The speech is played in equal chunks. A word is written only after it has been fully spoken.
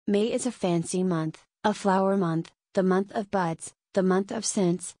May is a fancy month, a flower month, the month of buds, the month of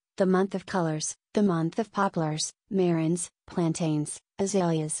scents, the month of colors, the month of poplars, marrons, plantains,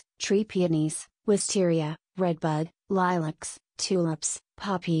 azaleas, tree peonies, wisteria, redbud, lilacs, tulips,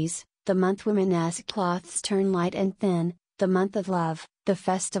 poppies, the month women-esque cloths turn light and thin, the month of love, the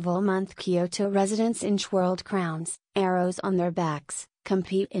festival month Kyoto residents in twirled crowns, arrows on their backs,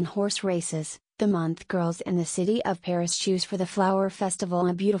 compete in horse races, the month girls in the city of Paris choose for the flower festival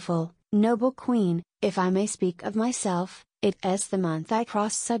a beautiful, noble queen. If I may speak of myself, it is the month I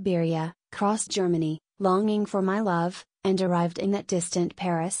crossed Siberia, crossed Germany, longing for my love, and arrived in that distant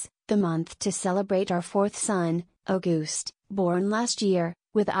Paris, the month to celebrate our fourth son, Auguste, born last year,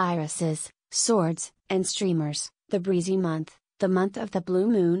 with irises, swords, and streamers, the breezy month, the month of the blue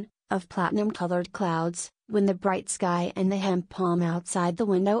moon, of platinum-colored clouds, when the bright sky and the hemp palm outside the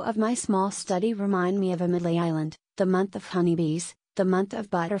window of my small study remind me of a Midley island, the month of honeybees, the month of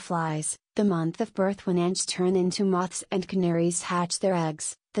butterflies, the month of birth when ants turn into moths and canaries hatch their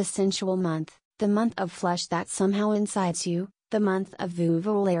eggs, the sensual month, the month of flesh that somehow incites you, the month of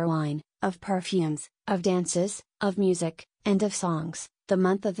vuvuzela wine, of perfumes, of dances, of music, and of songs, the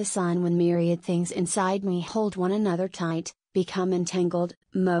month of the sun when myriad things inside me hold one another tight, become entangled,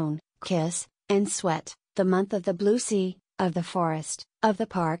 moan, kiss, and sweat, the month of the blue sea, of the forest, of the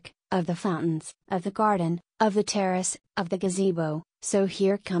park, of the fountains, of the garden, of the terrace, of the gazebo. So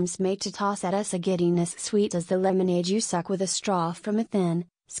here comes May to toss at us a giddiness sweet as the lemonade you suck with a straw from a thin,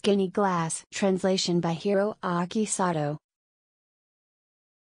 skinny glass. Translation by Hiroaki Sato.